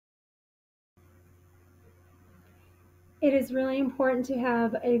It is really important to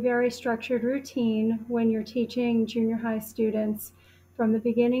have a very structured routine when you're teaching junior high students from the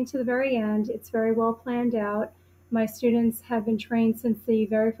beginning to the very end. It's very well planned out. My students have been trained since the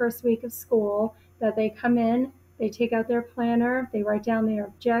very first week of school that they come in, they take out their planner, they write down their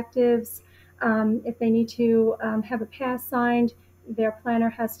objectives. If they need to have a pass signed, their planner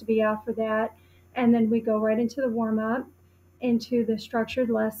has to be out for that. And then we go right into the warm up, into the structured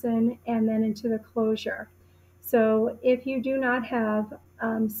lesson, and then into the closure. So if you do not have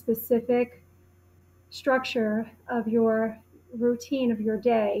specific structure of your routine of your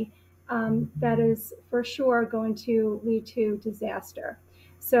day, that is for sure going to lead to disaster.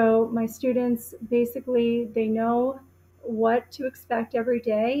 So my students basically they know what to expect every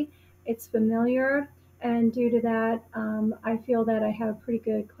day. It's familiar, and due to that, I feel that I have pretty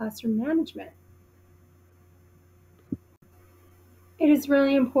good classroom management. It is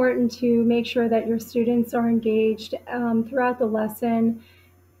really important to make sure that your students are engaged throughout the lesson.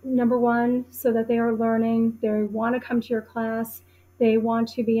 Number one, so that they are learning, they want to come to your class, they want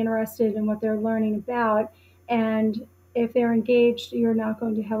to be interested in what they're learning about, and if they're engaged, you're not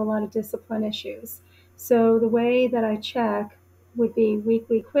going to have a lot of discipline issues. So the way that I check would be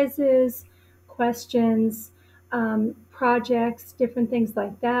weekly quizzes, questions, projects, different things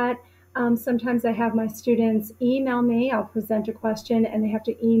like that. Sometimes I have my students email me, I'll present a question, and they have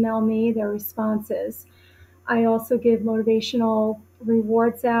to email me their responses. I also give motivational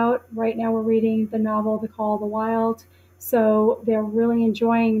rewards out. Right now, we're reading the novel The Call of the Wild. So they're really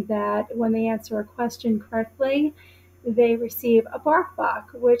enjoying that. When they answer a question correctly, they receive a bark buck,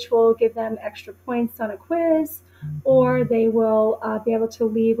 which will give them extra points on a quiz, or they will be able to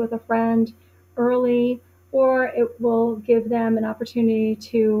leave with a friend early, or it will give them an opportunity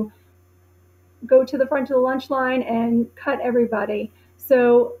to go to the front of the lunch line and cut everybody.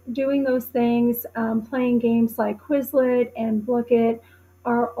 So doing those things, playing games like Quizlet and Book It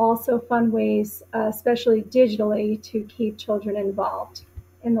are also fun ways, especially digitally, to keep children involved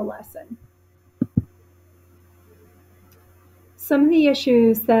in the lesson. Some of the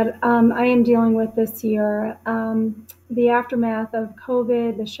issues that I am dealing with this year, the aftermath of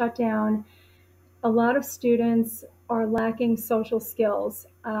COVID, the shutdown, a lot of students are lacking social skills.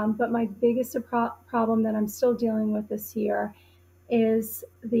 But my biggest problem that I'm still dealing with this year is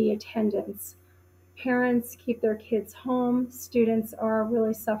the attendance. Parents keep their kids home. Students are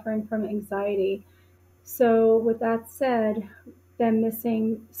really suffering from anxiety. So, with that said, them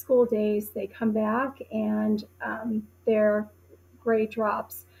missing school days, they come back and their grade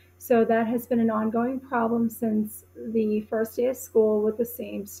drops. So, that has been an ongoing problem since the first day of school with the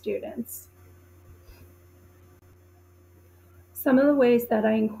same students. Some of the ways that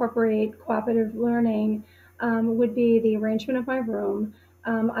I incorporate cooperative learning would be the arrangement of my room.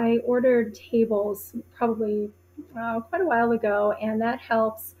 I ordered tables probably quite a while ago, and that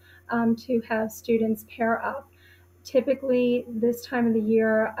helps to have students pair up. Typically, this time of the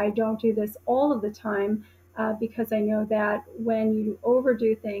year, I don't do this all of the time because I know that when you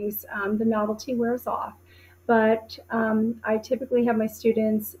overdo things, the novelty wears off. But I typically have my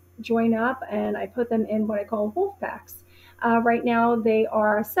students join up and I put them in what I call wolf packs. Right now, they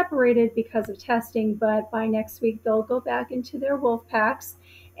are separated because of testing, but by next week, they'll go back into their wolf packs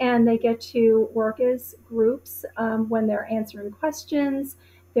and they get to work as groups when they're answering questions,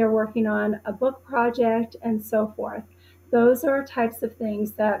 they're working on a book project, and so forth. Those are types of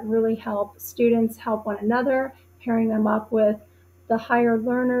things that really help students help one another, pairing them up with the higher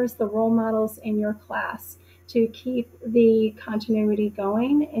learners, the role models in your class to keep the continuity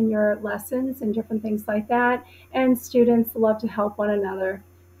going in your lessons and different things like that. And students love to help one another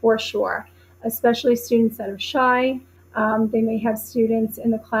for sure, especially students that are shy. They may have students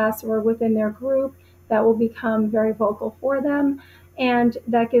in the class or within their group that will become very vocal for them, and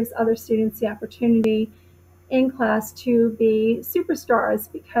that gives other students the opportunity in class to be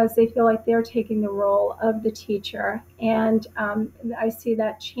superstars because they feel like they're taking the role of the teacher. And I see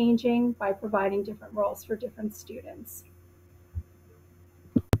that changing by providing different roles for different students.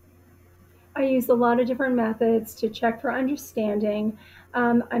 I use a lot of different methods to check for understanding.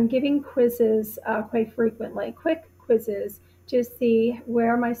 I'm giving quizzes quite frequently, quick quizzes, to see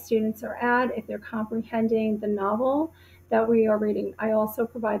where my students are at, if they're comprehending the novel that we are reading. I also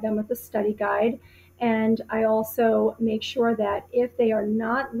provide them with a study guide, and I also make sure that if they are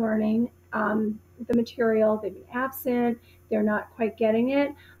not learning the material, they've been absent, they're not quite getting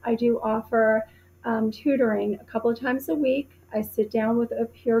it, I do offer tutoring a couple of times a week. I sit down with a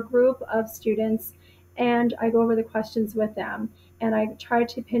peer group of students and I go over the questions with them. and I try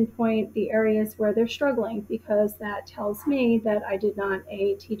to pinpoint the areas where they're struggling because that tells me that I did not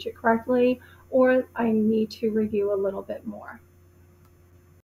A, teach it correctly, or I need to review a little bit more.